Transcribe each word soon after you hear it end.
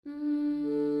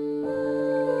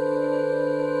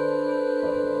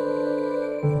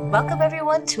Welcome,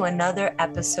 everyone, to another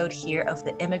episode here of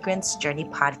the Immigrant's Journey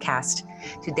podcast.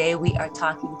 Today, we are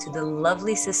talking to the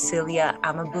lovely Cecilia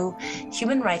Amabo,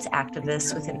 human rights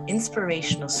activist with an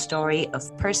inspirational story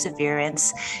of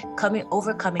perseverance,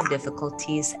 overcoming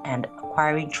difficulties, and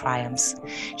acquiring triumphs.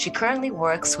 She currently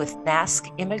works with NASC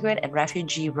Immigrant and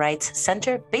Refugee Rights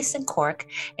Center based in Cork,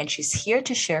 and she's here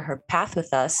to share her path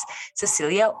with us.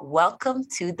 Cecilia, welcome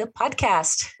to the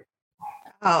podcast.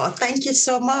 Oh, thank you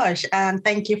so much. And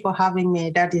thank you for having me.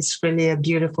 That is really a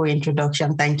beautiful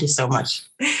introduction. Thank you so much.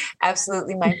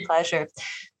 Absolutely, my pleasure.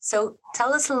 So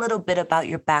tell us a little bit about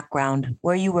your background,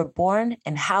 where you were born,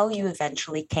 and how you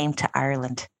eventually came to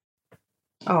Ireland.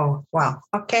 Oh, wow.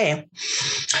 Okay.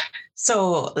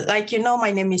 So, like you know, my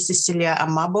name is Cecilia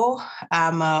Amabo.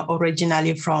 I'm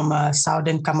originally from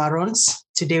southern Cameroon.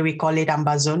 Today we call it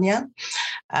Ambazonia.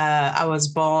 I was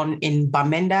born in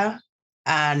Bamenda,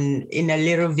 and in a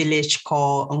little village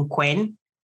called Nkwen.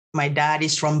 My dad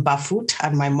is from Bafut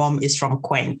and my mom is from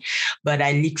Kwen, but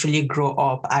I literally grew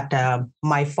up at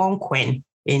my phone Kwen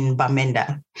in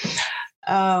Bamenda.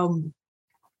 I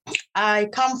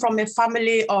come from a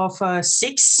family of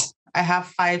six. I have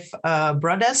five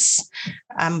brothers.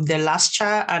 I'm the last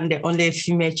child and the only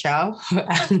female child.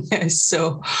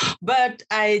 But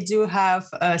I do have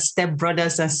step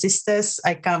brothers and sisters.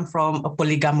 I come from a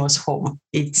polygamous home.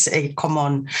 It's a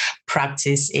common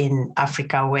practice in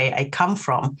Africa where I come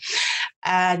from.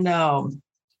 And I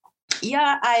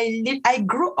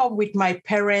grew up with my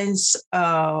parents,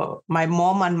 my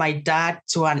mom and my dad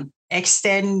to an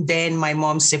extent. Then my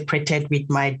mom separated with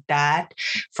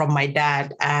from my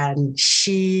dad, and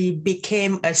she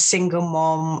became a single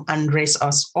mom and raised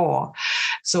us all.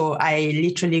 So I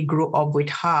literally grew up with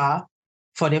her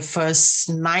for the first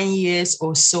 9 years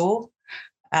or so.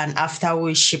 And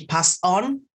afterwards, she passed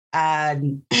on.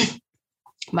 And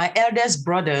my eldest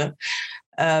brother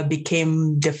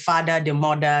became the father, the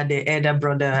mother, the elder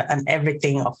brother, and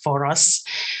everything for us.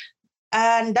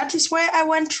 And that is where I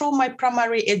went through my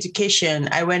primary education.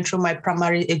 I went through my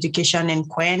primary education in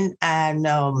Kwen, and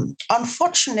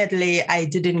unfortunately, I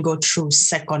didn't go through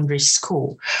secondary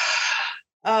school.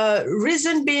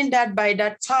 Reason being that by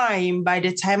the time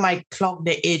I clocked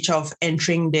the age of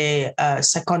entering the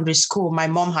secondary school, my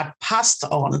mom had passed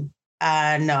on.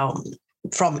 And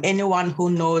from anyone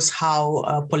who knows how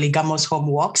a polygamous home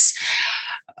works,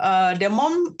 the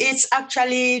mom is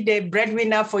actually the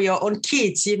breadwinner for your own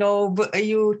kids. You know,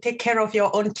 you take care of your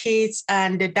own kids,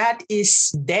 and the dad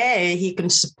is there. He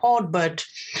can support, but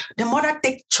the mother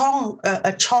takes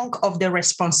a chunk of the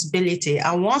responsibility.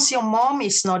 And once your mom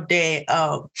is not there,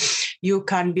 you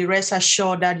can be rest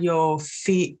assured that your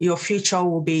future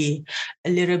will be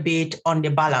a little bit on the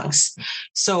balance.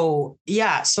 So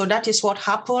that is what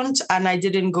happened. And I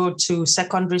didn't go to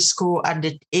secondary school at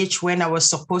the age when I was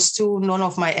supposed to. None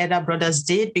of my elder brothers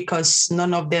did, because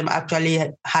none of them actually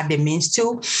had the means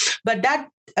to. But that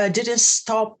didn't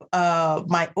stop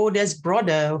my oldest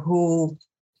brother, who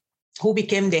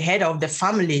became the head of the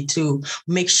family, to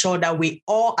make sure that we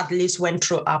all at least went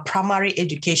through our primary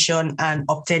education and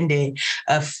obtained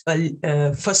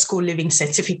the first school living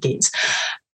certificate.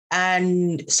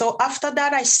 And so after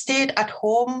that, I stayed at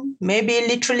home, maybe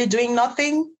literally doing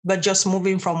nothing, but just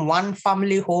moving from one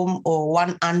family home or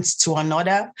one aunt to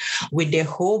another, with the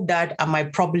hope that I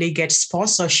might probably get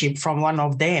sponsorship from one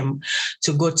of them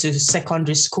to go to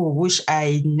secondary school, which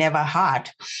I never had.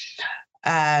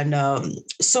 And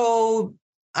so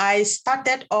I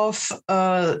started off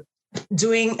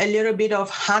doing a little bit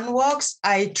of handworks.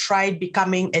 I tried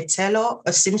becoming a tailor,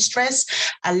 a seamstress.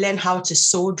 I learned how to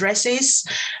sew dresses.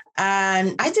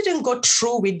 And I didn't go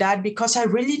through with that because I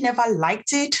really never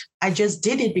liked it. I just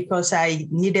did it because I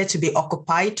needed to be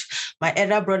occupied. My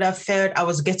elder brother felt I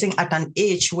was getting at an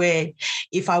age where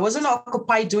if I wasn't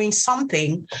occupied doing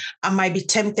something, I might be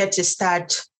tempted to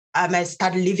I might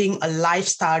start living a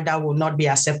lifestyle that will not be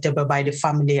acceptable by the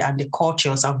family and the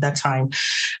cultures of that time.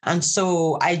 And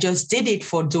so I just did it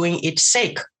for doing its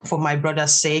sake, for my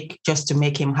brother's sake, just to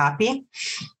make him happy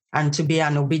and to be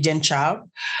an obedient child.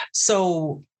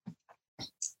 So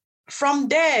from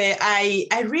there, I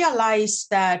realized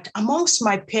that amongst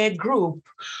my peer group,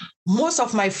 most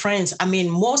of my friends,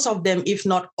 most of them, if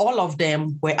not all of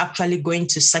them, were actually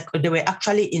they were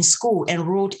actually in school,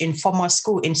 enrolled in formal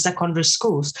school, in secondary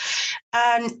schools.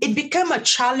 And it became a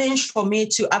challenge for me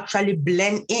to actually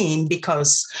blend in,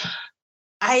 because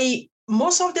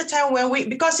most of the time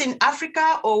because in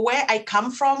Africa, or where I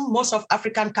come from, most of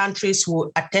African countries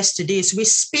will attest to this. We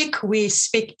speak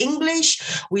English,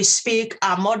 we speak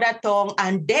our mother tongue,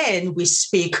 and then we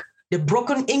speak the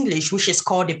broken English, which is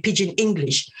called the pidgin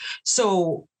English.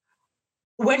 So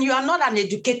when you are not an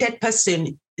educated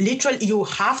person, literally you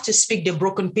have to speak the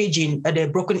broken pidgin, the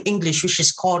broken English, which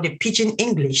is called the pidgin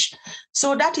English.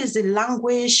 So that is the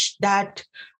language that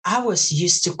I was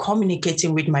used to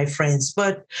communicating with my friends.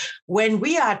 But when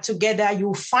we are together,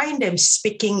 you find them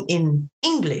speaking in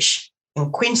English, in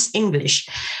Queen's English.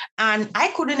 And I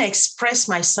couldn't express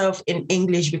myself in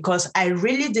English because I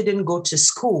really didn't go to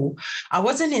school. I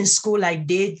wasn't in school like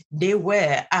they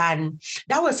were. And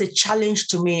that was a challenge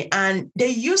to me. And they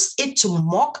used it to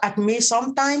mock at me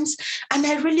sometimes. And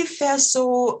I really felt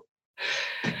so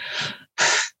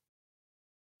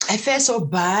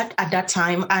bad at that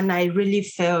time. And I really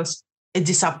felt a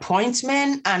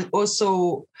disappointment. And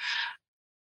also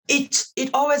it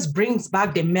always brings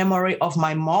back the memory of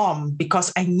my mom,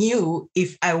 because I knew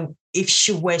if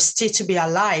she were still to be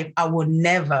alive, I would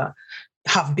never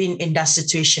have been in that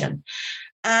situation.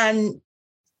 And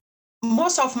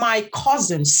most of my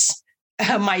cousins,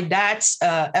 my dad's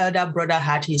elder brother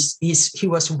had he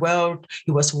was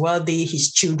wealthy.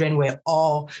 His children were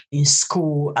all in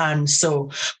school, and so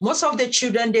most of the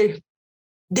children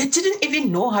they didn't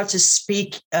even know how to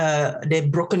speak the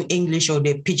broken English or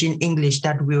the pidgin English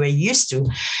that we were used to.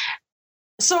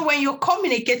 So when you're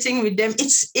communicating with them,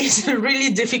 it's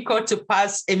really difficult to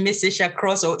pass a message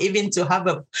across, or even to have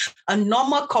a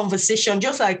normal conversation,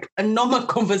 just like a normal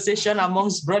conversation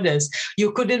amongst brothers.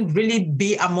 You couldn't really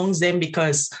be amongst them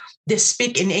because they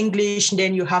speak in English,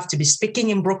 then you have to be speaking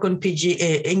in broken pidgin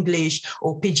English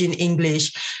or pidgin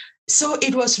English. So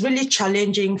it was really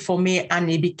challenging for me,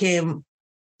 and it became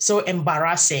so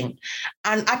embarrassing.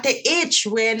 And at the age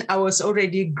when I was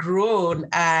already grown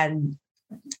and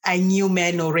I knew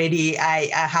men already, I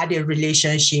had a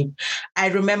relationship. I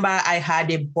remember I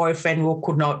had a boyfriend who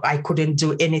I couldn't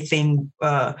do anything.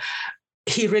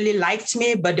 He really liked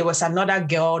me, but there was another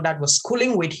girl that was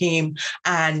schooling with him.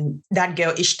 And that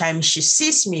girl, each time she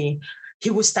sees me, he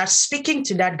would start speaking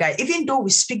to that guy, even though we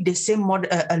speak the same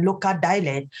local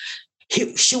dialect.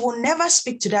 She will never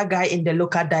speak to that guy in the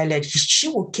local dialect. She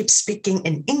will keep speaking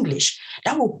in English.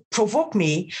 That will provoke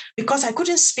me because I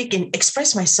couldn't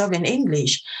express myself in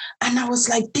English. And I was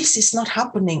like, this is not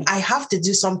happening. I have to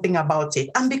do something about it.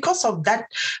 And because of that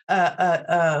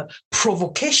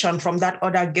provocation from that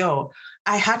other girl,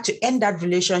 I had to end that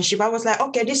relationship. I was like,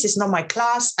 okay, this is not my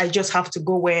class. I just have to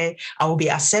go where I will be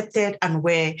accepted and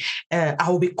where I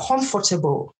will be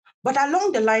comfortable. But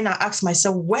along the line, I asked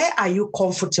myself, where are you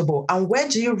comfortable and where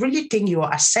do you really think you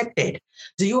are accepted?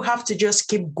 Do you have to just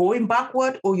keep going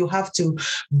backward, or you have to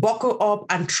buckle up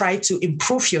and try to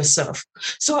improve yourself?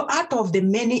 So out of the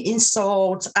many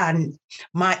insults and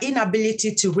my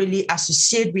inability to really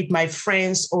associate with my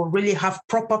friends or really have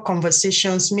proper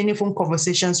conversations, meaningful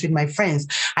conversations with my friends,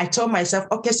 I told myself,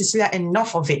 okay, Cecilia,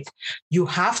 enough of it. You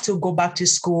have to go back to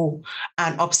school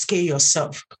and upscale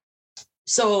yourself.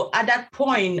 So at that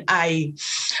point, I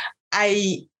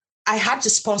had to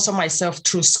sponsor myself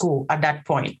through school at that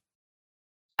point.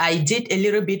 I did a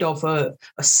little bit of a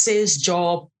sales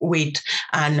job with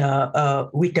a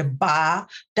bar.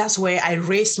 That's where I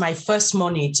raised my first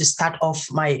money to start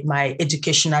off my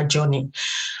educational journey.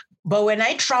 But when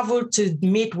I traveled to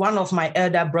meet one of my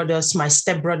elder brothers, my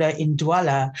stepbrother in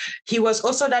Douala, he was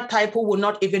also that type who would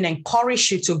not even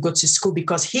encourage you to go to school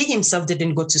because he himself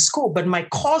didn't go to school. But my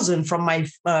cousin from my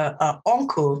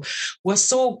uncle was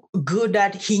so good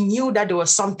that he knew that there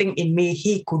was something in me.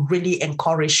 He could really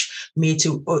encourage me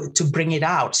to bring it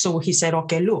out. So he said,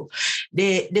 okay, look,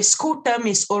 the school term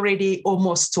is already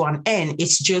almost to an end.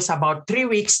 It's just about 3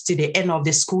 weeks to the end of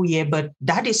the school year, but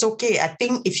that is okay. I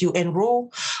think if you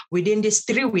enroll within these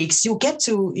 3 weeks, you get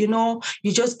to,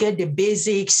 you just get the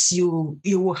basics. You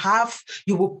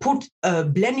will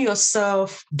blend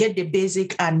yourself, get the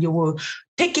basic, and you will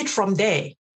take it from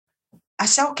there. I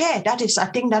said, okay,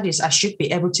 I should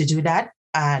be able to do that.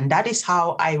 And that is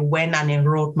how I went and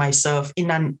enrolled myself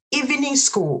in an evening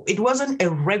school. It wasn't a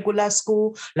regular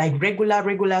school, like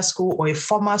regular school or a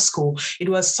formal school. It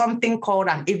was something called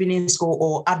an evening school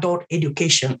or adult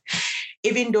education.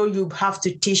 Even though you have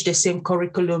to teach the same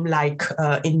curriculum like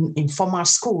in formal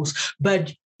schools,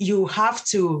 but you have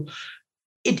to,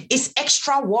 it is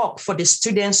extra work for the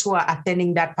students who are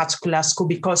attending that particular school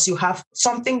because you have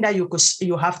something that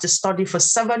you have to study for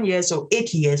 7 years or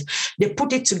 8 years. They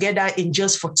put it together in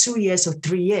just for 2 years or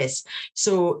 3 years.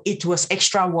 So it was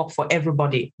extra work for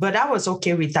everybody. But I was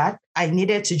okay with that. I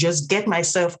needed to just get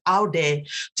myself out there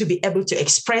to be able to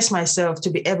express myself,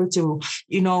 to be able to,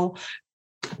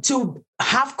 to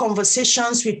have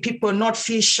conversations with people, not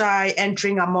feel shy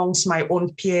entering amongst my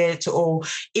own peers, or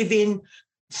even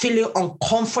feeling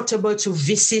uncomfortable to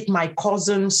visit my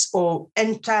cousins or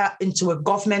enter into a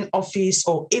government office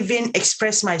or even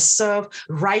express myself,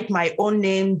 write my own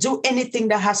name, do anything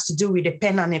that has to do with a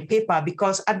pen and a paper,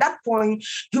 because at that point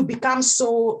you become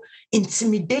so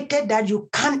intimidated that you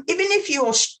can't, even if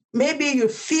maybe you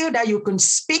feel that you can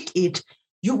speak it,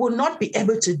 you will not be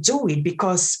able to do it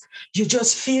because you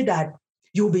just feel that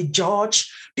you'll be judged.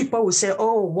 People will say,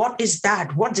 oh, what is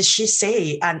that? What did she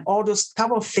say? And all those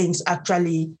type of things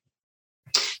actually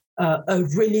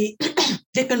really,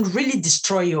 they can really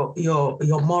destroy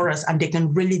your morals, and they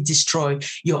can really destroy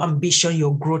your ambition,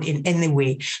 your growth in any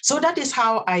way. So that is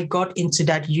how I got into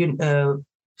that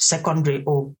secondary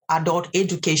or adult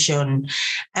education.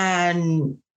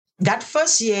 And that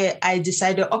first year, I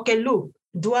decided, okay, look,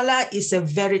 Douala is a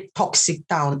very toxic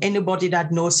town. Anybody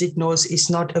that knows it knows it's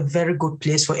not a very good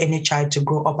place for any child to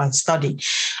grow up and study.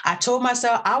 I told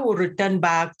myself I will return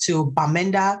back to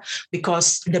Bamenda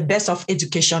because the best of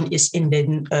education is in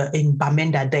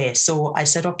Bamenda there. So I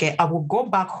said, okay, I will go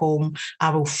back home.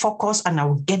 I will focus and I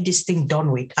will get this thing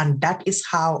done with. And that is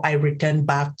how I returned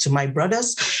back to my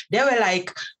brothers. They were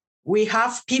like, we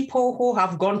have people who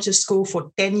have gone to school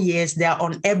for 10 years. They are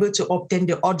unable to obtain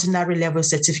the ordinary level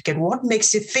certificate. What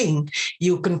makes you think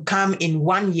you can come in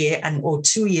 1 year or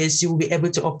 2 years, you'll be able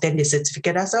to obtain the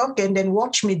certificate? I said, okay, and then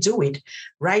watch me do it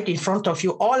right in front of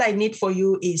you. All I need for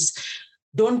you is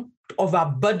don't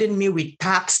overburden me with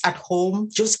tasks at home.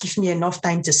 Just give me enough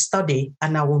time to study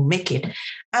and I will make it.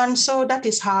 And so that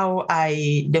is how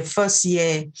the first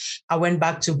year I went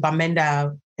back to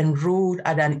Bamenda, enrolled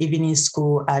at an evening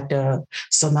school at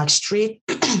Sonak Street.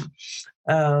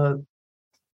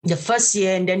 The first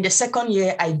year, and then the second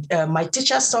year, my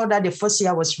teacher saw that the first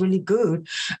year was really good.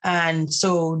 And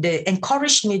so they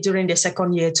encouraged me during the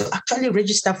second year to actually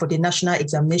register for the national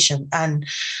examination. And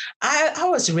I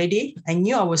was ready. I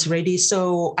knew I was ready.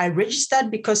 So I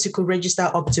registered because you could register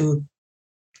up to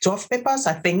 12 papers,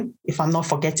 I think, if I'm not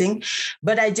forgetting.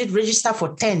 But I did register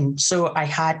for 10. So I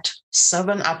had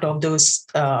 7 out of those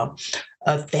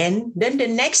 10. Then the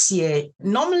next year,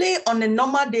 normally on a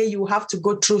normal day, you have to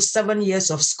go through 7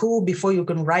 years of school before you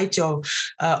can write your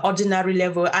ordinary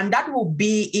level. And that will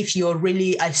be if you're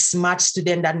really a smart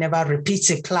student that never repeats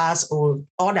a class or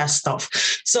other stuff.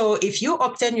 So if you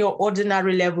obtain your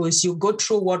ordinary levels, you go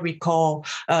through what we call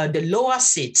the lower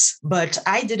seats. But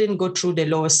I didn't go through the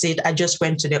lower seat. I just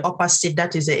went to the upper seat.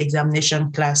 That is the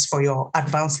examination class for your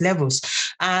advanced levels.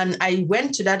 And I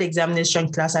went to that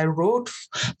examination class. I wrote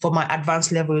for my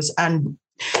advanced levels, and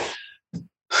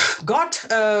God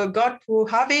will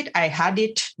have it. I had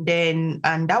it then,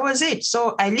 and that was it.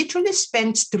 So I literally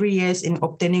spent 3 years in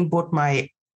obtaining both my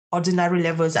ordinary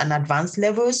levels and advanced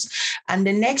levels. And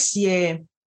the next year,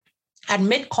 I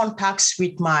made contacts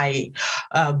with my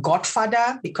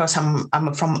godfather because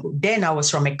I'm from, then I was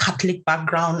from a Catholic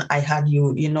background. I had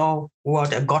you know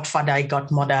what a godfather, a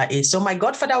godmother is. So my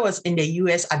godfather was in the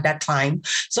US at that time.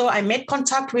 So I made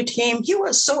contact with him. He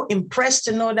was so impressed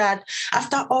to know that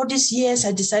after all these years,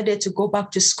 I decided to go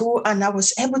back to school and I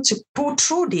was able to pull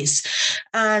through this.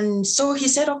 And so he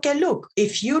said, okay, look,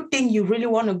 if you think you really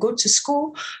want to go to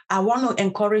school, I want to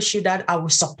encourage you that I will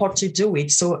support you do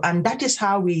it. So, and that is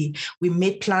how we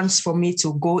made plans for me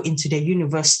to go into the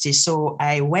university. So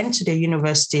I went to the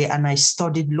university and I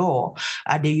studied law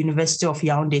at the University of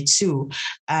Yaoundé too.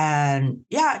 And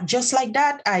yeah, just like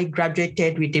that, I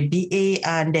graduated with a BA,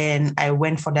 and then I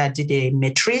went for that, did a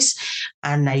matrice,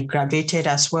 and I graduated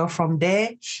as well from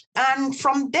there. And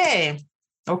from there,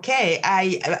 okay,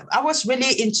 I was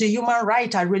really into human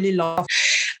rights. I really love,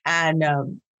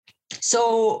 and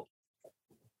so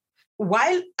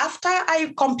while after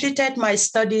I completed my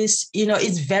studies, you know,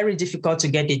 it's very difficult to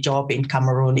get a job in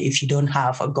Cameroon if you don't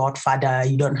have a godfather,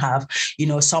 you don't have, you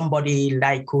know, somebody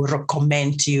like who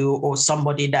recommend you, or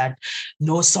somebody that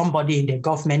knows somebody in the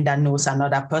government that knows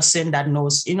another person that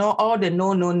knows, you know, all the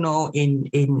no in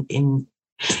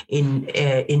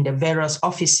the various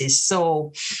offices.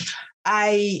 So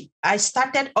I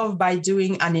started off by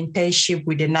doing an internship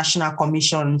with the National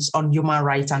Commissions on Human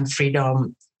Rights and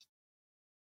Freedom.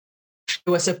 It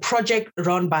was a project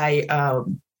run by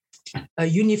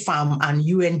UNIFAM and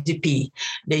UNDP,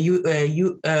 the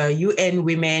UN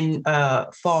Women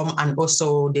Forum, and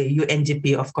also the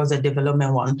UNDP, of course, the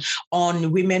development one,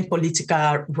 on women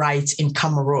political rights in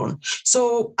Cameroon.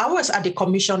 So I was at the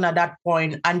commission at that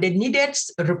point, and they needed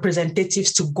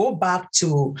representatives to go back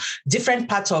to different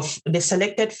parts of the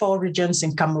selected 4 regions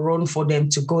in Cameroon for them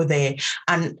to go there.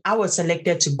 And I was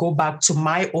selected to go back to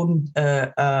my own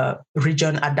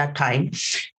region at that time.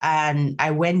 And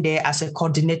I went there as a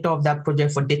coordinator of of that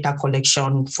project for data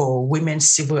collection for women's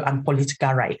civil and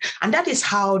political rights. And that is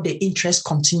how the interest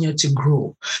continued to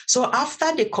grow. So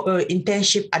after the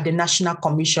internship at the National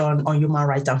Commission on Human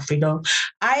Rights and Freedom,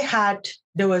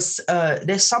 there's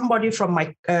somebody from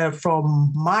my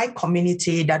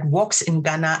community that works in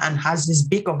Ghana and has this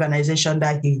big organization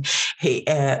that they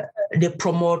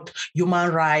promote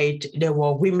human rights. There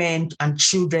were women and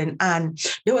children, and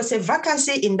there was a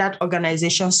vacancy in that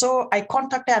organization. So I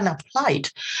contacted and applied.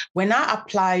 When I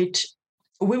applied,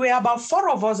 we were about 4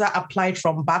 of us that applied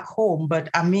from back home, but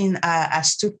I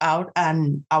stood out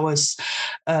and I was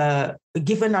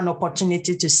given an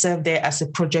opportunity to serve there as a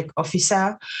project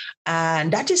officer.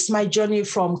 And that is my journey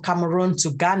from Cameroon to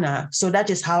Ghana. So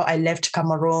that is how I left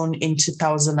Cameroon in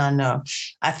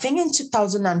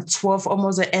 2012,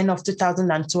 almost the end of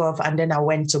 2012. And then I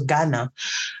went to Ghana.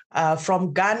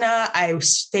 From Ghana, I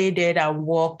stayed there and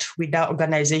worked with that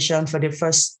organization for the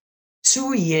first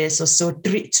 2 years or so,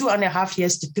 2.5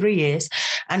 years to 3 years.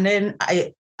 And then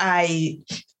I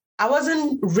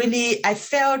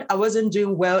felt I wasn't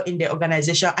doing well in the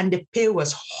organization, and the pay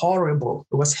was horrible.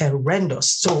 It was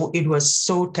horrendous. So it was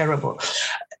so terrible.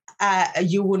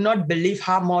 You will not believe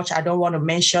how much. I don't want to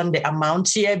mention the amount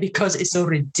here because it's so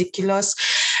ridiculous.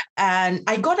 And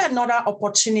I got another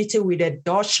opportunity with a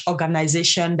Dutch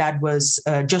organization that was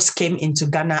just came into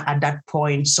Ghana at that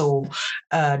point. So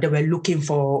they were looking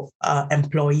for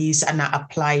employees, and I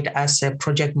applied as a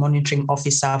project monitoring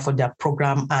officer for their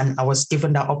program, and I was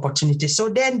given that opportunity. So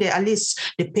then at least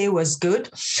the pay was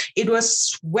good. It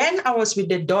was when I was with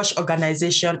the Dutch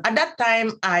organization. At that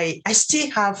time, I still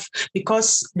have,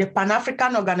 because the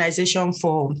Pan-African Organization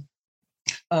for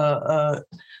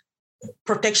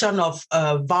Protection of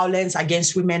Violence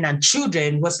Against Women and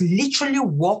Children was literally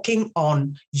working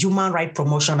on human rights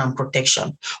promotion and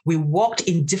protection. We worked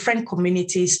in different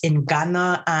communities in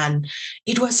Ghana, and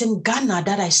it was in Ghana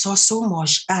that I saw so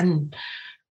much, and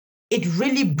it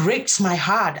really breaks my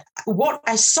heart. What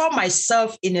I saw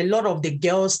myself in a lot of the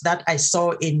girls that I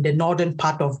saw in the northern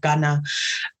part of Ghana.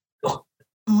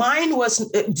 Mine was,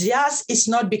 theirs is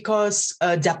not because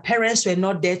their parents were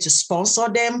not there to sponsor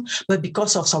them, but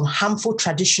because of some harmful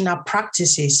traditional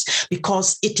practices,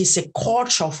 because it is a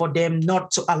culture for them not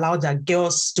to allow their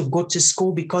girls to go to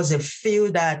school, because they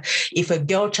feel that if a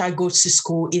girl child goes to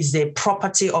school, it's the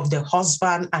property of the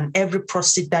husband, and every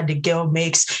proceed that the girl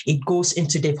makes, it goes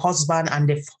into the husband and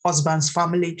the husband's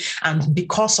family. And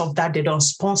because of that, they don't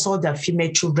sponsor their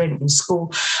female children in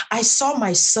school. I saw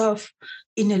myself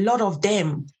in a lot of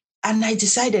them. And I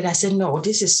decided, I said, no,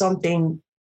 this is something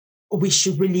we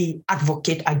should really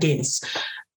advocate against.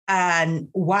 And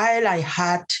while I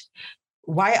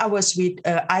was with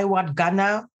IWAD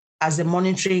Ghana as a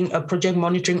project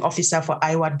monitoring officer for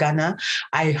IWAD Ghana,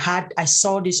 I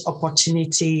saw this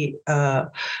opportunity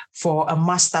for a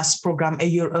master's program, a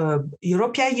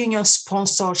European Union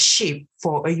sponsorship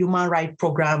for a human rights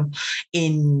program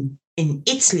in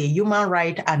Italy, human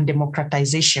rights and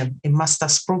democratization, a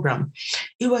master's program.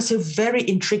 It was a very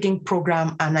intriguing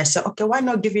program. And I said, okay, why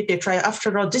not give it a try?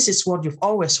 After all, this is what you've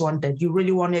always wanted. You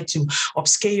really wanted to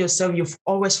upscale yourself. You've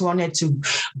always wanted to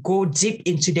go deep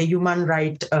into the human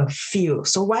rights field.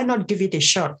 So why not give it a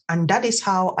shot? And that is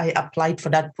how I applied for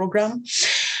that program.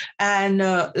 And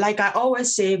like I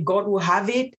always say, God will have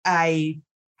it. I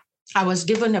was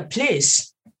given a place.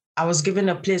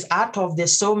 Out of the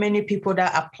so many people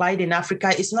that applied in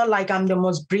Africa. It's not like I'm the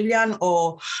most brilliant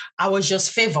or I was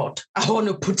just favored. I want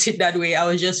to put it that way. I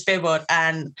was just favored.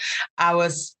 And I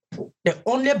was the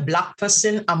only Black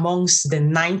person amongst the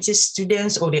 90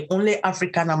 students, or the only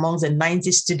African amongst the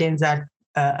 90 students that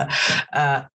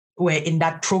were in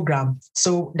that program.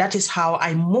 So that is how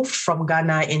I moved from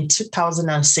Ghana in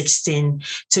 2016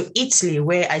 to Italy,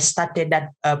 where I started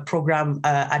that program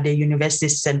at the University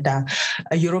Center,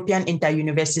 a European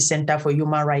Inter-University Center for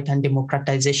Human Rights and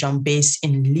Democratization, based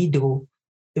in Lido,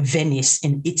 Venice,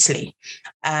 in Italy.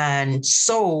 And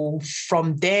so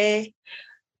from there,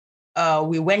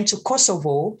 we went to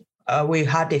Kosovo. We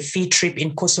had a field trip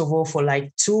in Kosovo for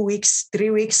like 2 weeks, 3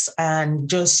 weeks, and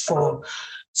just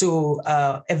to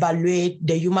evaluate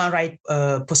the human rights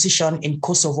position in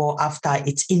Kosovo after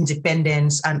its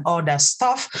independence and all that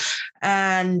stuff.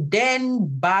 And then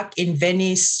back in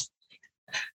Venice.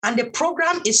 And the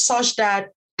program is such that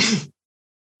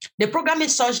The program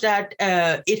is such that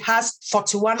it has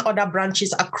 41 other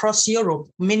branches across Europe,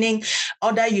 meaning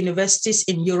other universities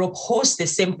in Europe host the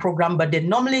same program, but they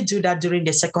normally do that during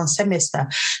the second semester.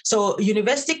 So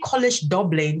University College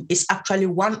Dublin is actually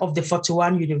one of the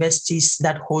 41 universities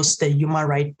that host the human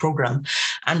rights program.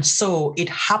 And so it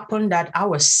happened that I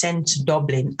was sent to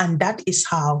Dublin, and that is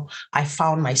how I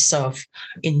found myself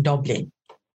in Dublin.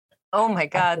 Oh my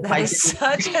God, that is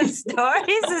such a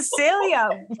story, Cecilia.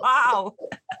 Wow.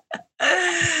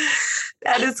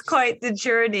 That is quite the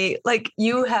journey. Like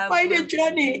you have quite a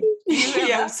journey. You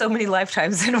have lived so many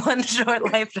lifetimes in one short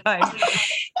lifetime.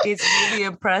 It's really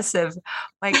impressive.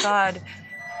 My God.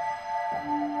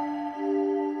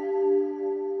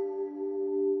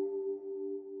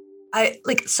 I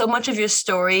like so much of your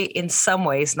story in some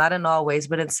ways, not in all ways,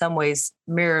 but in some ways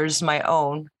mirrors my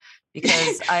own,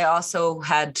 because I also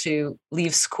had to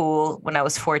leave school when I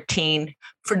was 14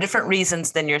 for different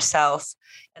reasons than yourself.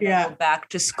 And then go back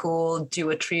to school, do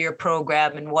a 3-year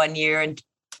program in 1 year and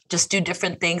just do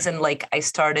different things. And like I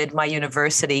started my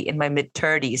university in my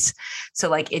mid-30s. So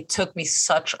like it took me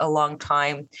such a long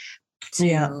time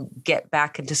to get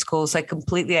back into school. So I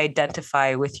completely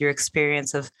identify with your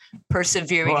experience of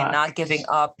persevering and not giving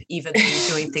up, even though you're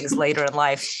doing things later in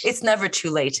life. It's never too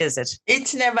late, is it?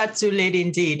 It's never too late,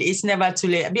 indeed. It's never too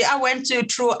late. I went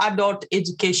through adult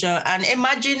education, and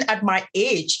imagine at my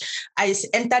age, I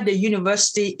entered the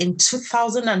university in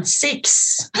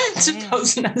 2006.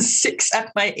 2006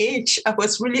 at my age, I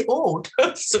was really old.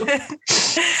 But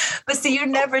see, you're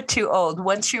never too old.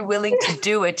 Once you're willing to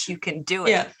do it, you can do it.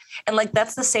 Yeah. And like,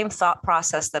 that's the same thought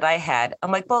process that I had. I'm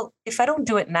like, well, if I don't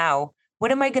do it now, what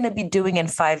am I going to be doing in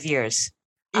 5 years?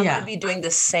 I'm going to be doing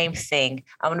the same thing.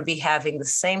 I'm going to be having the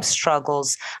same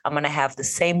struggles. I'm going to have the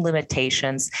same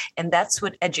limitations. And that's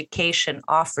what education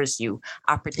offers you.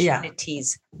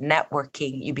 Opportunities,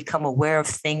 networking. You become aware of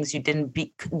things you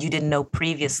didn't know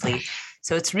previously.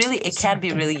 So it can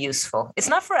be really useful. It's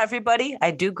not for everybody.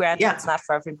 I do grant it's not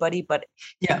for everybody, but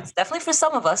it's definitely for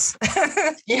some of us.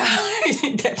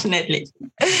 Definitely.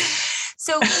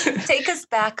 So take us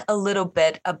back a little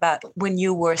bit about when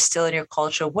you were still in your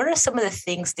culture. What are some of the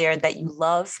things there that you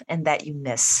love and that you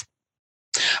miss?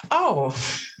 Oh,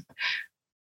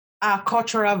 our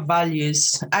cultural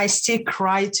values. I still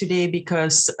cry today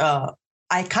because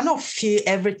I kind of feel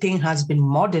everything has been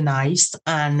modernized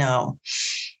and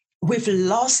we've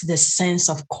lost the sense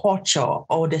of culture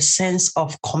or the sense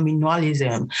of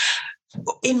communalism.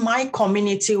 In my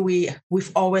community,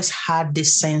 we've always had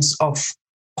this sense of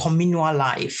communal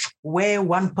life where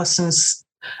one person's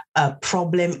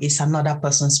problem is another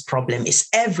person's problem. It's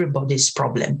everybody's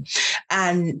problem.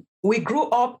 And we grew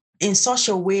up in such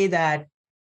a way that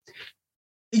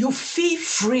you feel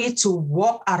free to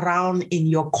walk around in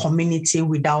your community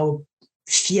without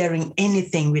fearing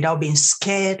anything, without being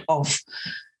scared of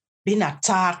being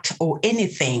attacked or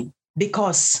anything,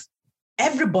 because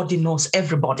everybody knows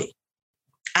everybody.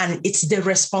 And it's the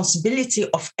responsibility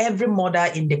of every mother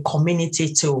in the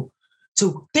community to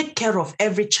take care of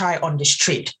every child on the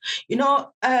street.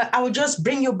 I will just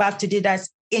bring you back to that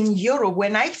in Europe,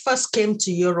 when I first came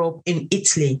to Europe in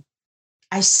Italy,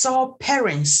 I saw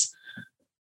parents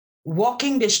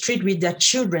walking the street with their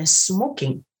children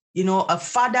smoking. A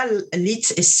father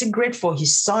lights a cigarette for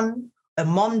his son. A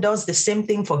mom does the same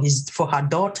thing for her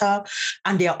daughter.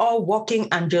 And they're all walking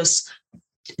and just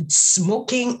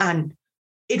smoking. And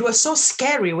it was so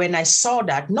scary when I saw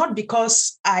that, not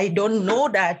because I don't know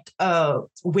that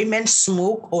women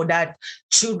smoke or that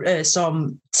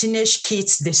some teenage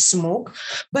kids, they smoke,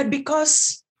 but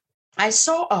because I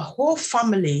saw a whole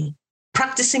family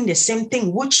practicing the same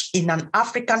thing, which in an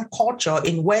African culture,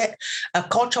 a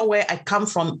culture where I come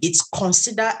from, it's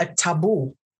considered a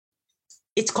taboo.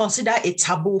 It's considered a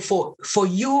taboo for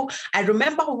you. I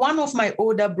remember one of my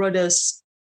older brothers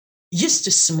used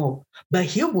to smoke, but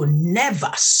he would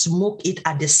never smoke it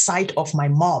at the sight of my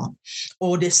mom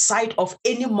or the sight of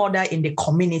any mother in the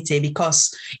community,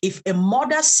 because if a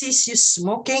mother sees you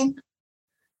smoking,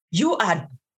 you are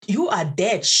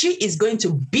dead. She is going to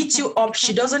beat you up.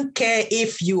 She doesn't care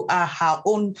if you are her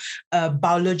own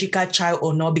biological child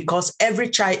or not, because every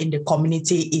child in the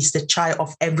community is the child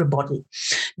of everybody.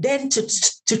 Then to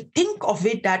think of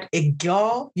it that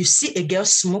you see a girl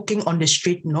smoking on the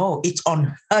street, no, it's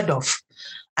unheard of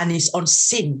and it's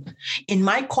unseen. In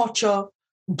my culture,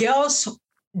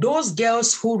 those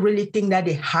girls who really think that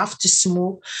they have to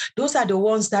smoke, those are the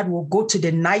ones that will go to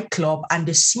the nightclub and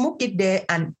they smoke it there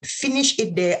and finish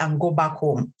it there and go back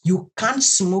home. You can't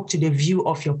smoke to the view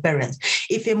of your parents.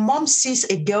 If a mom sees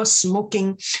a girl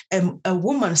smoking, a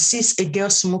woman sees a girl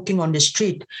smoking on the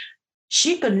street,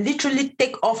 she can literally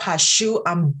take off her shoe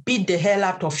and beat the hell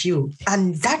out of you.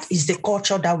 And that is the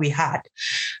culture that we had.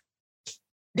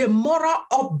 The moral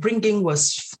upbringing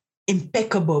was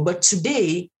impeccable. But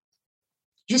today,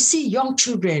 you see young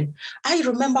children. I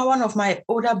remember one of my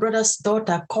older brother's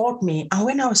daughter called me. And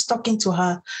when I was talking to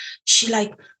her, she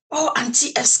like, oh,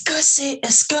 Auntie, Esker, say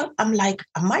Esker. I'm like,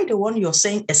 am I the one you're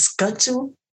saying Esker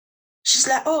to? She's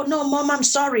like, oh, no, Mom, I'm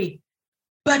sorry.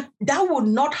 But that would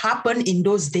not happen in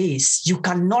those days. You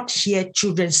cannot hear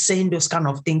children saying those kind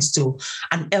of things to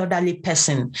an elderly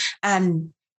person.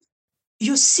 And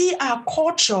you see our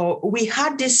culture, we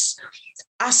had this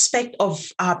aspect of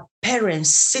our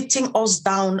parents sitting us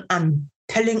down and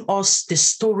telling us the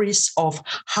stories of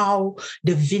how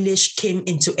the village came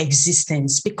into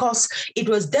existence, because it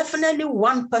was definitely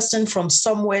one person from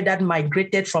somewhere that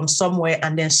migrated from somewhere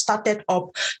and then started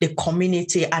up the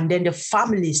community, and then the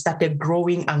family started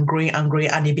growing and growing and growing,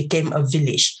 and it became a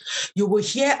village. You will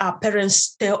hear our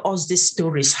parents tell us these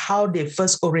stories, how they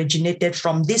first originated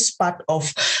from this part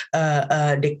of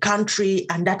the country,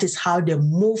 and that is how they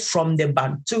moved from the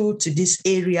Bantu to this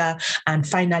area and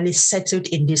finally settled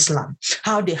in this land.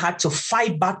 How they had to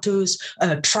fight battles,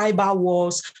 tribal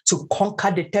wars to conquer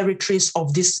the territories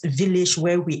of this village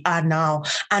where we are now.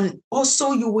 And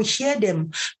also you will hear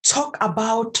them talk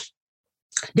about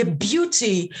the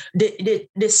beauty,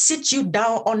 they sit you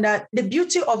down under, the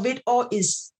beauty of it all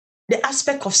is the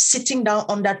aspect of sitting down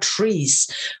under trees,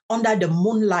 under the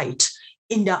moonlight,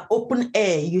 in the open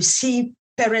air. You see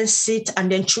parents sit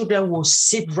and then children will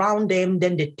sit around them.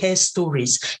 Then they tell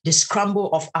stories, the scramble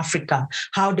of Africa,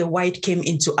 how the white came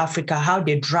into Africa, how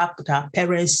they dragged our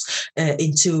parents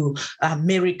into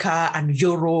America and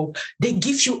Europe. They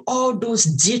give you all those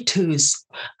details,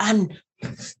 and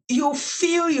you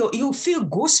feel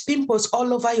goose pimples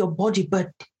all over your body,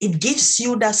 but it gives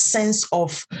you that sense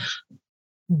of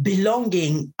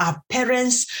belonging. Our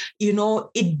parents,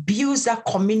 it builds that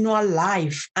communal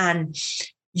life, and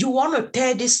you want to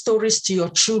tell these stories to your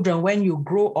children when you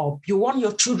grow up. You want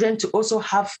your children to also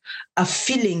have a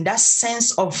feeling, that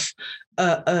sense of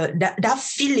that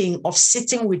feeling of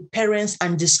sitting with parents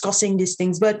and discussing these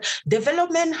things. But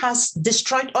development has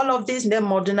destroyed all of this. Then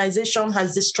modernization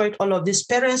has destroyed all of this.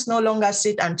 Parents no longer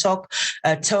sit and talk,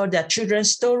 tell their children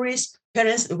stories.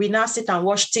 Parents, we now sit and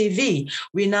watch TV.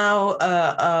 We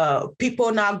now,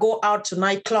 people now go out to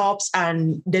nightclubs,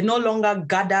 and they no longer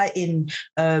gather in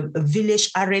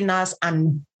village arenas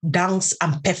and dance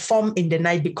and perform in the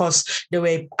night, because there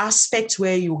were aspects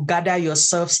where you gather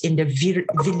yourselves in the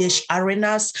village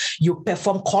arenas, you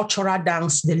perform cultural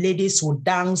dance, the ladies would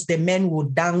dance, the men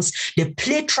would dance, they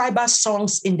play tribal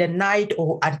songs in the night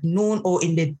or at noon or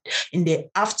in the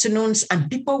afternoons,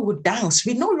 and people would dance.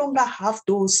 We no longer have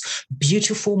those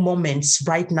beautiful moments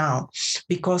right now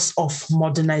because of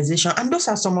modernization. And those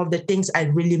are some of the things I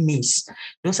really miss.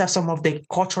 Those are some of the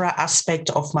cultural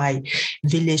aspects of my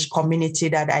village community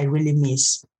that I really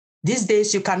miss. These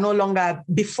days, you can no longer,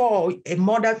 before a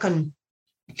mother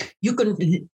you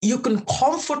can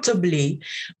comfortably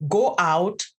go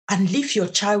out and leave your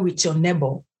child with your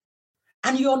neighbor.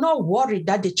 And you're not worried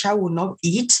that the child will not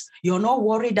eat. You're not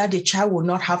worried that the child will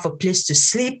not have a place to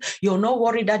sleep. You're not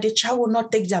worried that the child will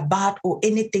not take their bath or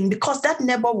anything, because that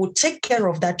neighbor will take care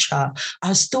of that child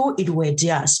as though it were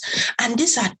theirs. And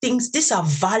these are things, these are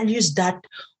values that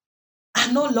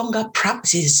are no longer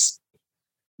practiced.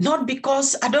 Not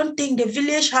because I don't think the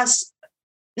village has,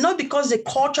 not because the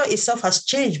culture itself has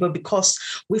changed, but because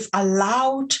we've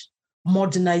allowed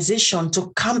modernization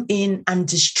to come in and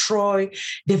destroy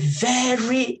the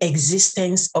very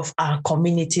existence of our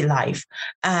community life.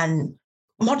 And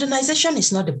modernization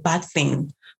is not a bad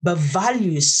thing, but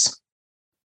values,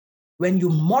 when you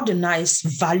modernize,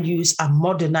 values are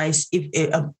modernized,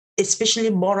 especially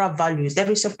moral values,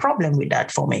 there is a problem with that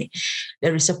for me.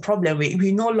 There is a problem.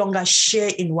 We no longer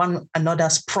share in one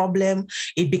another's problem.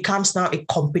 It becomes now a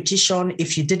competition.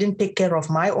 If you didn't take care of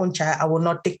my own child, I will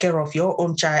not take care of your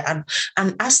own child.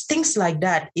 And as things like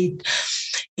that, it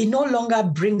no longer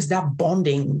brings that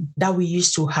bonding that we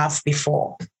used to have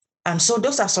before. And so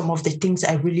those are some of the things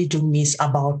I really do miss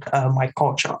about my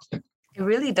culture. It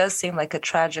really does seem like a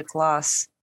tragic loss.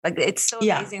 Like, it's so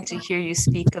amazing to hear you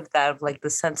speak of that, of like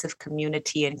the sense of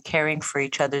community and caring for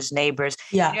each other's neighbors.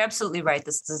 Yeah. You're absolutely right.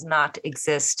 This does not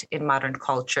exist in modern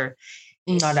culture.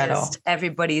 Not at all.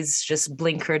 Everybody's just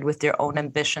blinkered with their own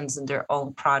ambitions and their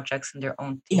own projects and their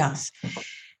own things. Yeah.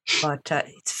 But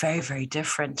it's very, very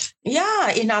different.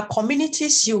 Yeah. In our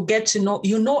communities, you get to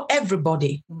know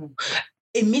everybody. Mm-hmm.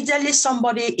 Immediately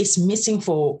somebody is missing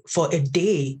for a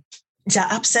day, their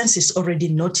absence is already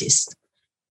noticed.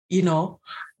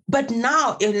 But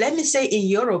now, let me say in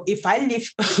Europe, if I live,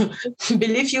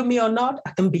 believe you me or not,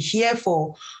 I can be here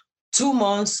for 2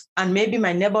 months and maybe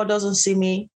my neighbor doesn't see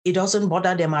me. It doesn't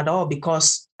bother them at all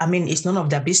because, I mean, it's none of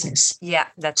their business. Yeah,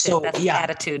 that's it. That's the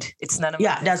attitude. It's none of my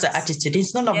business. That's the attitude.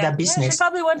 It's none of their business. Yeah, she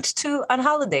probably went on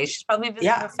holiday. She's probably visiting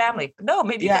her family. But no,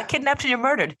 maybe you got kidnapped and you're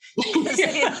murdered.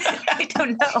 I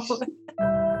don't know.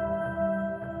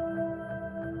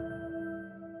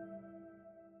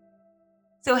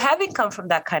 So having come from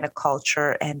that kind of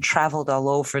culture and traveled all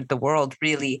over the world,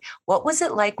 really, what was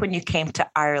it like when you came to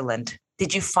Ireland?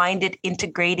 Did you find it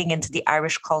integrating into the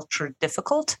Irish culture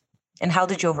difficult? And how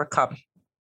did you overcome?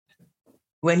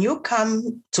 When you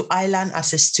come to Ireland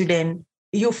as a student,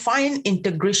 you find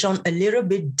integration a little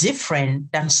bit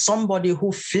different than somebody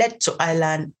who fled to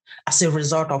Ireland as a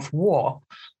result of war,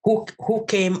 who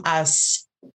came as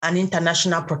an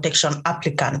international protection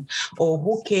applicant, or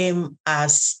who came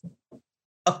as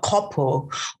a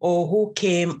couple, or who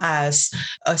came as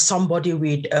somebody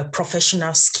with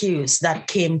professional skills that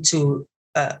came to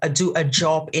do a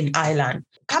job in Ireland.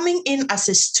 Coming in as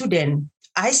a student,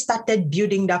 I started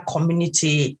building that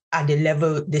community at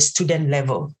the student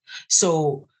level.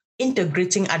 So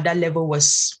integrating at that level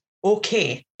was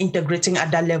okay.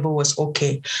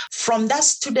 From that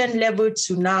student level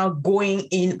to now going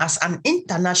in as an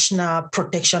international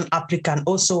protection applicant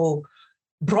also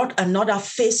brought another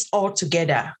face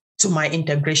altogether to my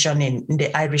integration in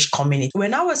the Irish community.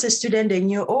 When I was a student, they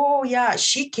knew, oh yeah,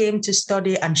 she came to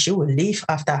study and she will leave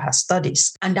after her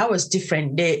studies. And that was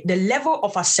different. The level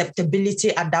of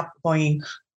acceptability at that point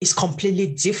is completely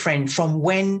different from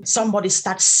when somebody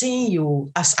starts seeing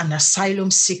you as an asylum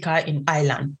seeker in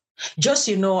Ireland. Just,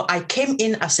 I came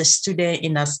in as a student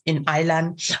in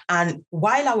Ireland, and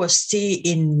while I was still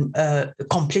in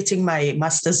completing my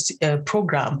master's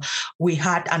program, we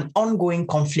had an ongoing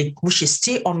conflict, which is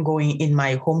still ongoing in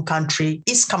my home country.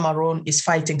 East Cameroon is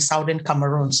fighting Southern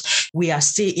Cameroon. We are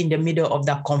still in the middle of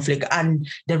that conflict, and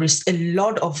there is a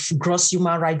lot of gross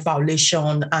human rights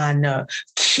violation and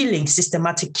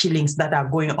systematic killings that are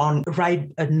going on right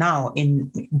now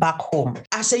back home.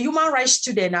 As a human rights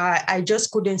student, I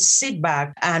just couldn't sit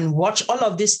back and watch all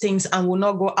of these things and will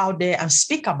not go out there and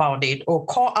speak about it or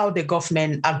call out the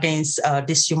government against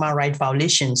these human rights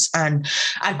violations. And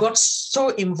I got so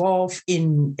involved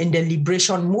in the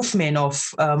liberation movement of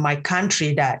my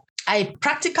country that I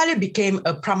practically became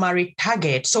a primary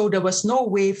target. So there was no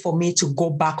way for me to go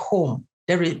back home.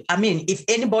 If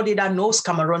anybody that knows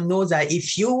Cameroon knows that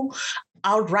if you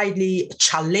outrightly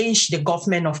challenge the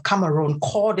government of Cameroon,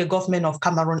 call the government of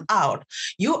Cameroon out,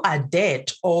 you are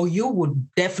dead, or you would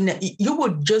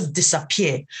just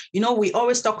disappear. We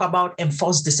always talk about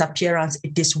enforced disappearance.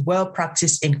 It is well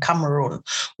practiced in Cameroon.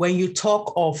 When you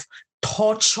talk of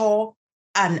torture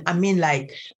and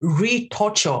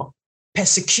re-torture,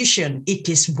 persecution, it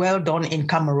is well done in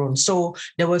Cameroon. So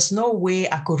there was no way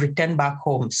I could return back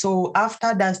home. So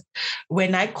after that,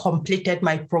 when I completed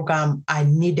my program, I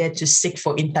needed to seek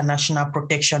for international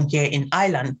protection here in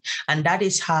Ireland. And that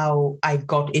is how I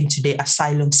got into the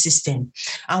asylum system.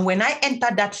 And when I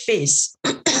entered that phase,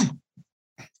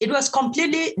 it was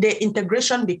the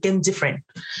integration became different,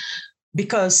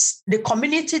 because the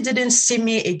community didn't see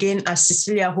me again as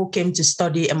Cecilia, who came to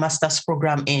study a master's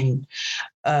program in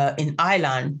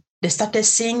Ireland. They started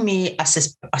seeing me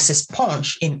as a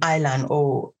sponge in Ireland,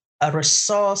 or a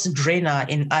resource drainer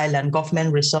in Ireland,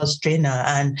 government resource drainer.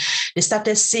 And they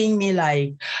started seeing me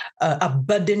like a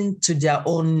burden to their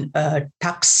own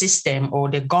tax system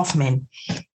or the government.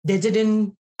 They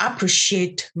didn't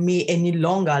appreciate me any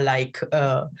longer like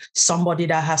somebody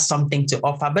that has something to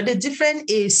offer. But the difference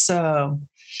is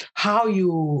how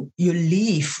you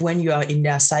live when you are in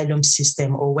the asylum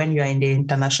system or when you are in the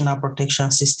international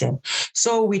protection system.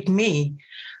 So with me,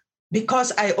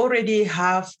 because I already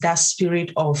have that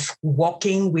spirit of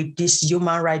working with this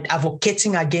human right,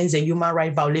 advocating against the human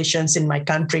right violations in my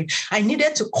country, I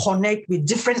needed to connect with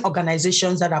different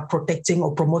organizations that are protecting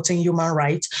or promoting human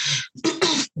rights.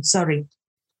 Sorry.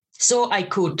 So I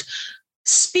could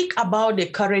speak about the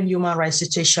current human rights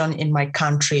situation in my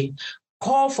country,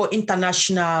 call for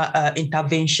international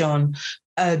intervention,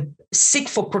 seek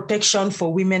for protection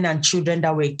for women and children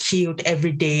that were killed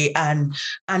every day. And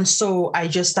so I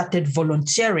just started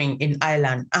volunteering in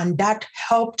Ireland, and that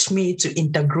helped me to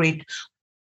integrate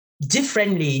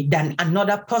differently than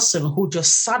another person who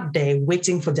just sat there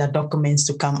waiting for their documents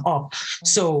to come up.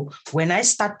 So when I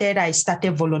started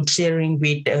volunteering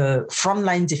with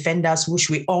frontline defenders, which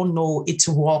we all know it's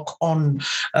work on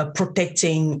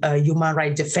protecting human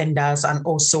rights defenders and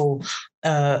also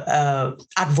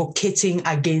advocating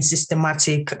against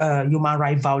systematic human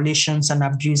rights violations and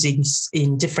abuses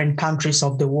in different countries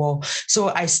of the world. So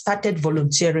I started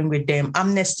volunteering with them.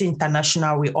 Amnesty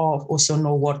International, we all also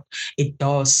know what it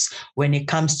does when it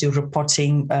comes to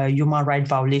reporting human rights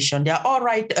violation. They are all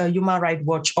right human rights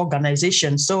watch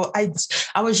organizations. So I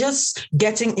was just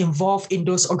getting involved in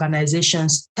those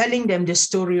organizations, telling them the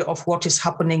story of what is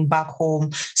happening back home,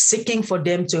 seeking for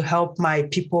them to help my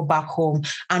people back home.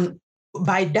 And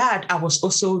by that, I was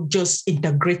also just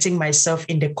integrating myself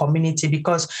in the community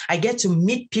because I get to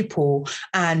meet people.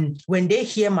 And when they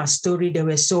hear my story, they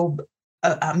were so,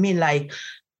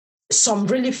 some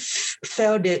really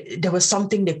felt that there was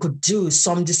something they could do.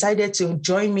 Some decided to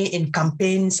join me in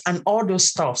campaigns and all those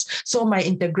stuff. So my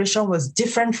integration was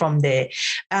different from there.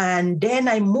 And then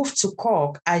I moved to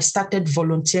Cork. I started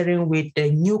volunteering with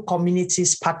the New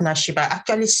Communities Partnership. I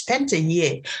actually spent a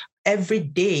year every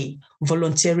day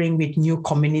volunteering with New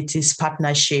Communities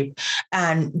Partnership.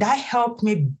 And that helped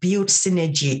me build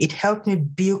synergy. It helped me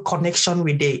build connection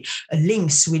with the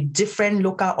links with different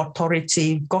local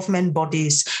authority, government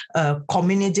bodies,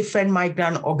 community, different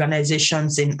migrant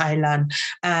organizations in Ireland.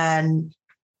 And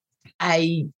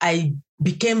I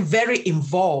became very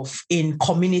involved in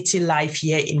community life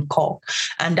here in Cork.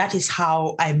 And that is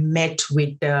how I met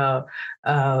with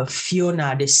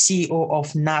Fiona, the CEO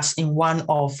of NAS, in one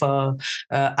of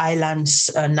Ireland's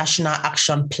National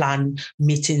Action Plan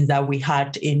meetings that we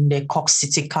had in the Cork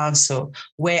City Council,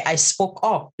 where I spoke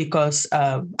up because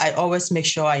I always make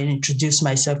sure I introduce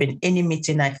myself in any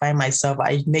meeting I find myself.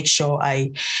 I make sure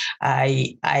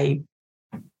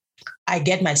I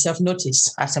get myself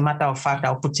noticed. As a matter of fact,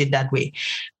 I'll put it that way,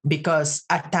 because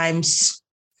at times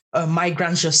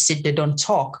migrants just sit, they don't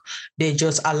talk. They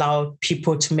just allow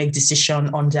people to make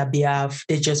decisions on their behalf.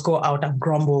 They just go out and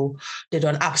grumble. They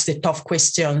don't ask the tough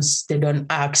questions. They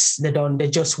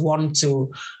just want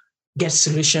to get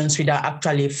solutions without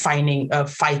actually fighting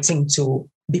to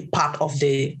be part of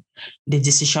the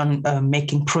decision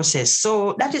making process.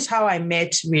 So that is how I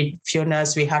met with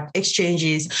Fiona's. We had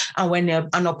exchanges, and when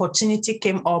an opportunity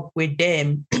came up with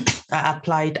them, I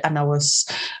applied, and I was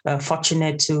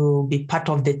fortunate to be part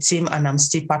of the team, and I'm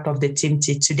still part of the team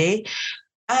till today.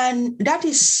 And that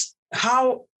is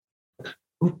how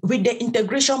with the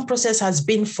integration process has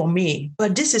been for me.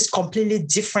 But this is completely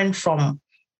different from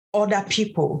other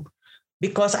people,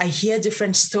 because I hear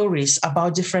different stories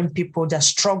about different people that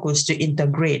struggles to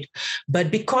integrate.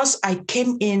 But because I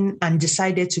came in and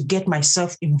decided to get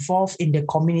myself involved in the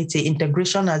community,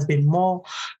 integration has been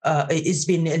it's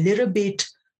been a little bit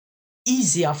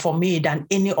easier for me than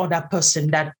any other person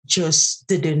that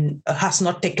just has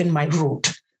not taken my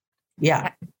route.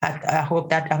 Yeah, I hope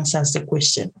that answers the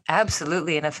question.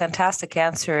 Absolutely. And a fantastic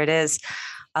answer it is.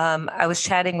 I was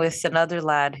chatting with another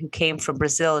lad who came from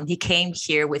Brazil, and he came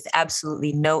here with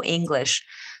absolutely no English.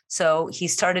 So he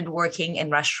started working in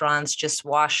restaurants, just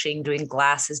washing, doing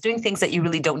glasses, doing things that you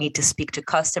really don't need to speak to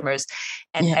customers.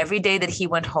 And every day that he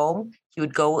went home, he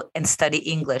would go and study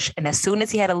English. And as soon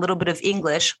as he had a little bit of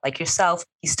English, like yourself,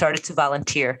 he started to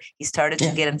volunteer. He started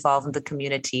to get involved in the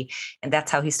community. And that's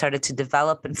how he started to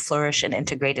develop and flourish and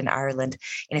integrate in Ireland.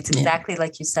 And it's exactly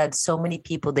like you said, so many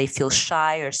people, they feel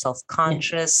shy or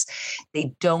self-conscious.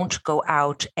 They don't go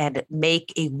out and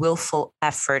make a willful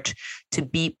effort to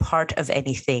be part of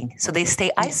anything. So they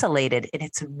stay isolated, and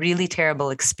it's a really terrible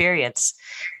experience.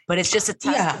 But it's just a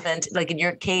testament, like in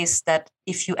your case, that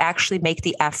if you actually make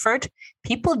the effort,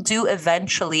 people do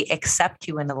eventually accept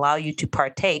you and allow you to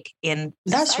partake in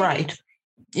society. That's right.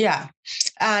 Yeah.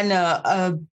 And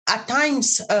at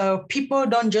times, people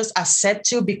don't just accept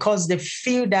you because they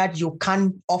feel that you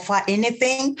can't offer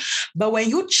anything. But when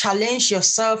you challenge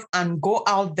yourself and go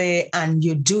out there and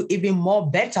you do even more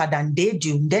better than they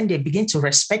do, then they begin to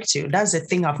respect you. That's the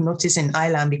thing I've noticed in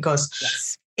Ireland,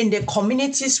 because in the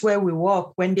communities where we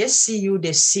work, when they see you,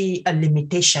 they see a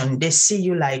limitation. They see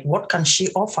you like, what can she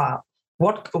offer?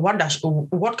 What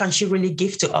can she really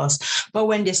give to us? But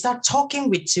when they start talking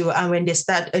with you, and when they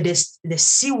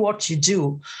see what you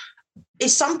do,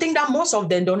 it's something that most of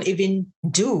them don't even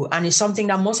do, and it's something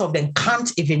that most of them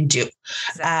can't even do.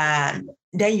 Exactly. And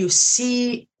then you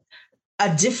see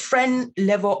a different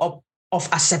level of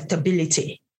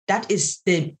acceptability. That is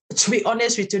to be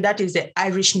honest with you, that is the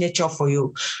Irish nature for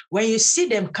you. When you see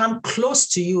them come close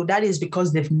to you, that is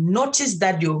because they've noticed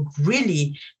that you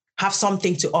really have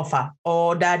something to offer,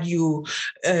 or that you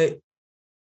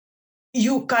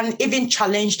can even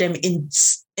challenge them in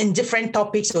different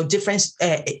topics or different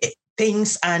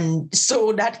things. And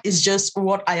so that is just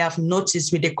what I have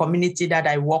noticed with the community that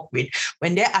I work with.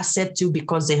 When they accept you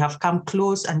because they have come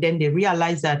close, and then they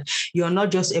realize that you're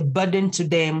not just a burden to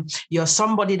them, you're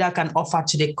somebody that can offer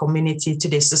to the community, to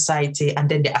the society, and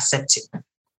then they accept you.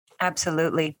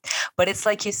 Absolutely. But it's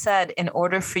like you said, in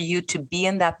order for you to be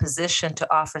in that position to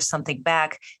offer something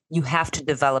back, you have to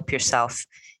develop yourself.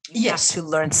 You have to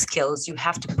learn skills. You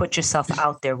have to put yourself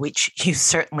out there, which you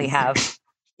certainly have.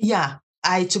 Yeah.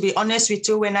 To be honest with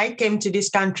you, when I came to this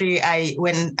country,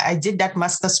 when I did that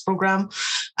master's program,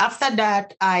 after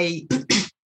that, I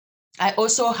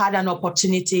also had an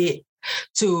opportunity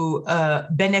to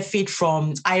benefit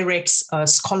from IREX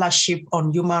scholarship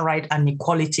on human rights and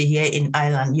equality here in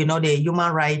Ireland. You know, the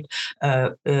Human Rights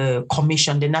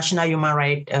Commission, the National Human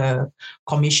Rights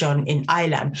Commission in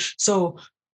Ireland. So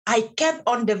I kept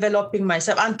on developing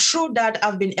myself. And through that,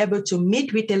 I've been able to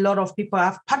meet with a lot of people.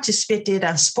 I've participated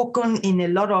and spoken in a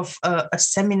lot of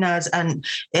seminars and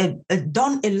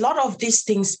done a lot of these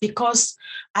things because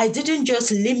I didn't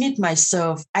just limit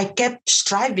myself. I kept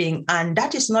striving. And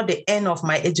that is not the end of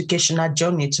my educational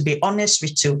journey, to be honest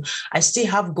with you. I still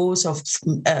have goals of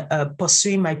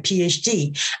pursuing my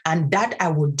PhD, and that I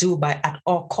would do at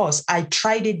all costs. I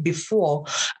tried it before.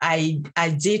 I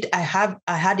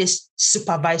had a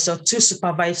supervisor, 2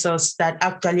 supervisors that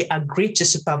actually agreed to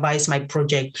supervise my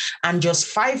project. And just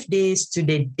 5 days to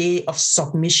the day of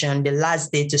submission, the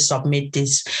last day to submit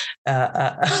this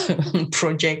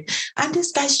project, and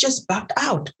these guys just backed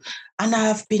out. And I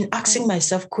have been asking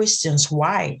myself questions.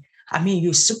 Why? I mean,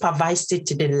 you supervised it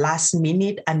to the last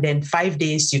minute, and then 5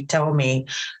 days you tell me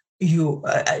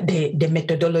the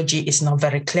methodology is not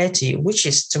very clear to you, which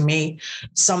is to me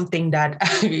something that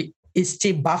is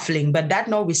still baffling. But that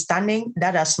notwithstanding,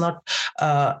 that has not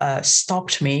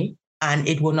stopped me, and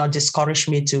it will not discourage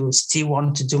me to still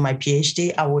want to do my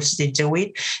PhD. I will still do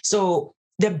it. So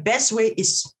the best way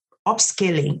is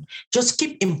upscaling. Just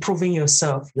keep improving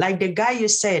yourself. Like the guy you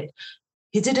said,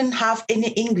 he didn't have any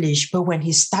English, but when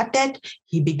he started,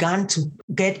 he began to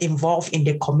get involved in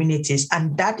the communities.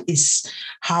 And that is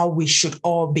how we should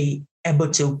all be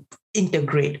able to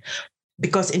integrate,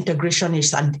 because integration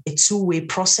is a two-way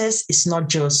process. It's not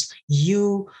just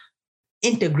you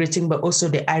integrating, but also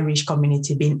the Irish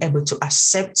community being able to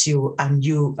accept you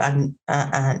and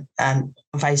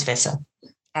vice versa.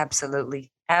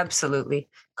 Absolutely. Absolutely.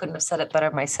 Couldn't have said it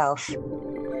better myself.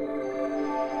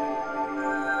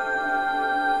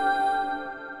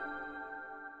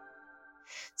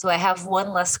 So I have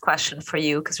one last question for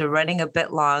you because we're running a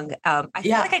bit long. I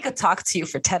feel like I could talk to you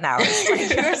for 10 hours. Like,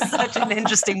 you're such an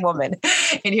interesting woman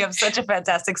and you have such a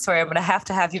fantastic story. I'm going to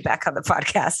have you back on the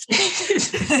podcast.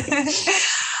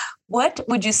 What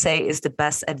would you say is the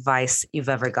best advice you've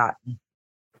ever gotten?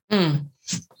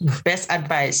 Best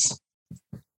advice.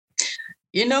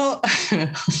 You know,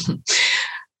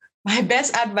 my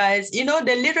best advice, the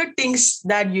little things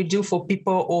that you do for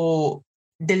people, or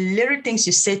the little things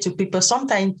you say to people,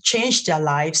 sometimes change their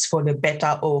lives for the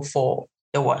better or for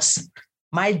the worse.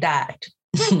 My dad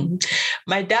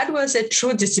was a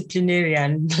true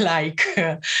disciplinarian.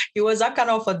 He was that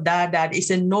kind of a dad that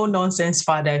is a no-nonsense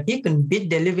father. He can beat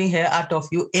the living hell out of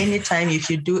you anytime if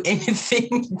you do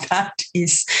anything that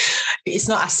is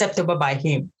not acceptable by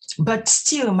him. But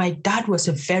still, my dad was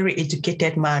a very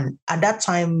educated man. At that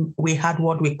time, we had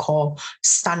what we call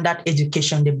standard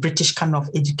education, the British kind of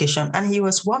education. And he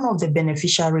was one of the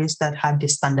beneficiaries that had the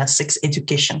standard 6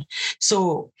 education.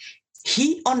 So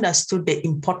he understood the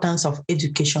importance of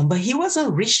education, but he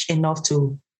wasn't rich enough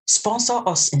to sponsor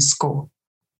us in school,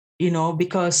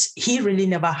 because he really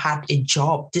never had a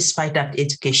job despite that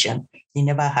education. He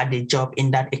never had a job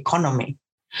in that economy.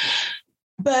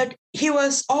 But he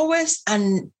was always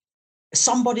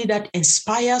somebody that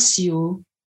inspires you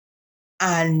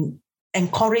and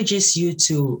encourages you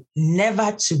to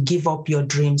never to give up your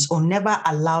dreams, or never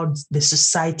allow the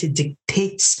society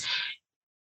dictates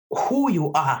who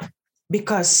you are.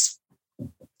 Because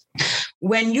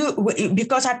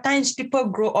at times people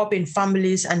grow up in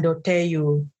families and they'll tell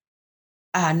you,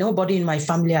 nobody in my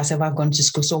family has ever gone to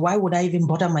school, so why would I even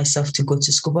bother myself to go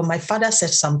to school? But my father said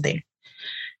something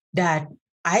that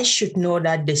I should know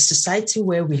that the society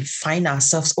where we find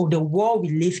ourselves, or the world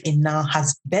we live in now,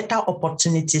 has better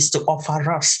opportunities to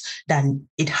offer us than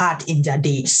it had in their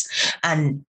days.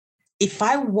 And if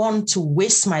I want to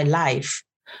waste my life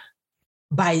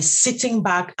by sitting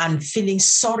back and feeling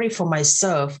sorry for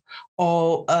myself,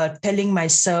 or telling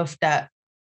myself that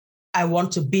I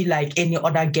want to be like any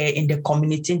other girl in the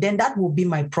community, then that will be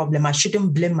my problem. I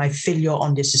shouldn't blame my failure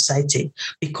on the society,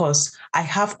 because I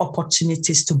have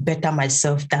opportunities to better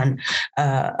myself than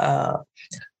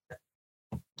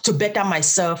to better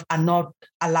myself and not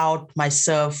allowed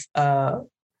myself. I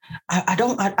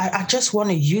just want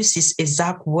to use his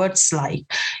exact words. Like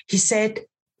he said,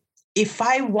 if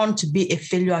I want to be a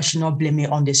failure, I should not blame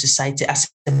it on the society. As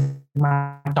a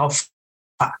matter of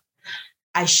fact,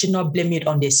 I should not blame it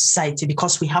on the society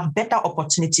because we have better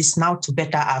opportunities now to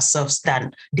better ourselves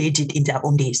than they did in their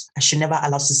own days. I should never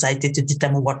allow society to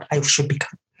determine what I should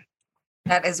become.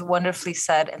 That is wonderfully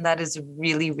said. And that is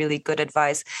really, really good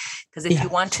advice. Because if you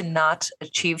want to not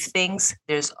achieve things,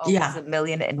 there's always a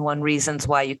million and one reasons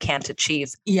why you can't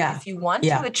achieve. Yeah. If you want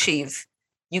to achieve,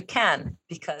 you can.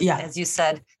 Because as you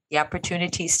said, the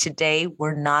opportunities today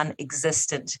were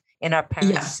non-existent in our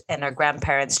parents' and our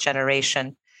grandparents'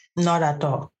 generation. Not at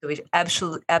all. So we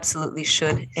absolutely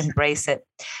should embrace it.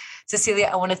 Cecilia,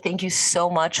 I want to thank you so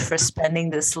much for spending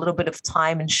this little bit of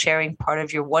time and sharing part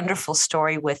of your wonderful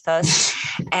story with us.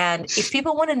 And if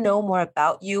people want to know more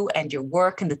about you and your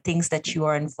work and the things that you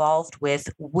are involved with,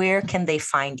 where can they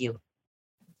find you?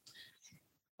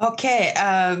 Okay.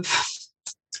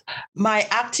 My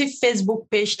active Facebook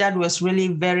page that was really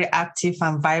very active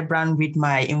and vibrant with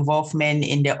my involvement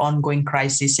in the ongoing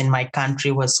crisis in my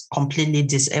country was completely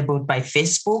disabled by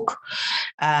Facebook.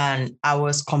 And I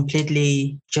was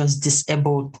completely just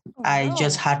disabled. Oh, I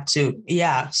just had to,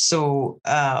 So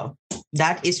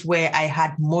that is where I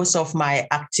had most of my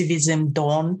activism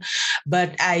done.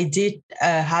 But I did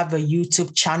have a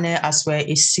YouTube channel as well.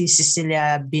 It's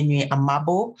Cecilia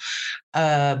Amabo.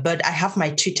 But I have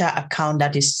my Twitter account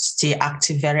that is still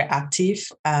active, very active,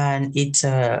 and it's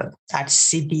at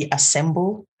CB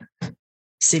Assemble.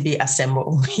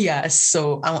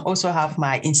 So I also have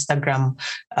my Instagram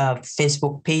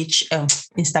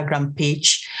Instagram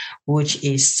page, which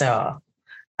is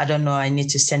I don't know. I need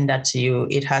to send that to you.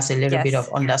 It has a little bit of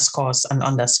underscores.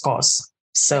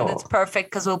 So that's perfect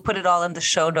because we'll put it all in the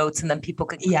show notes and then people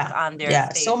can click on there. Yeah.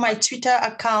 So my Twitter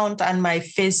account and my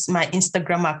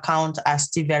Instagram account are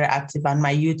still very active, and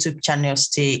my YouTube channel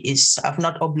I've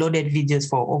not uploaded videos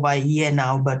for over a year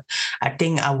now, but I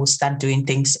think I will start doing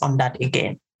things on that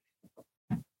again.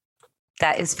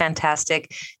 That is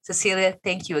fantastic. Cecilia,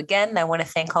 thank you again. I want to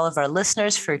thank all of our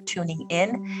listeners for tuning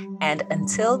in. And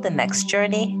until the next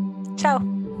journey,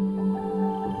 ciao.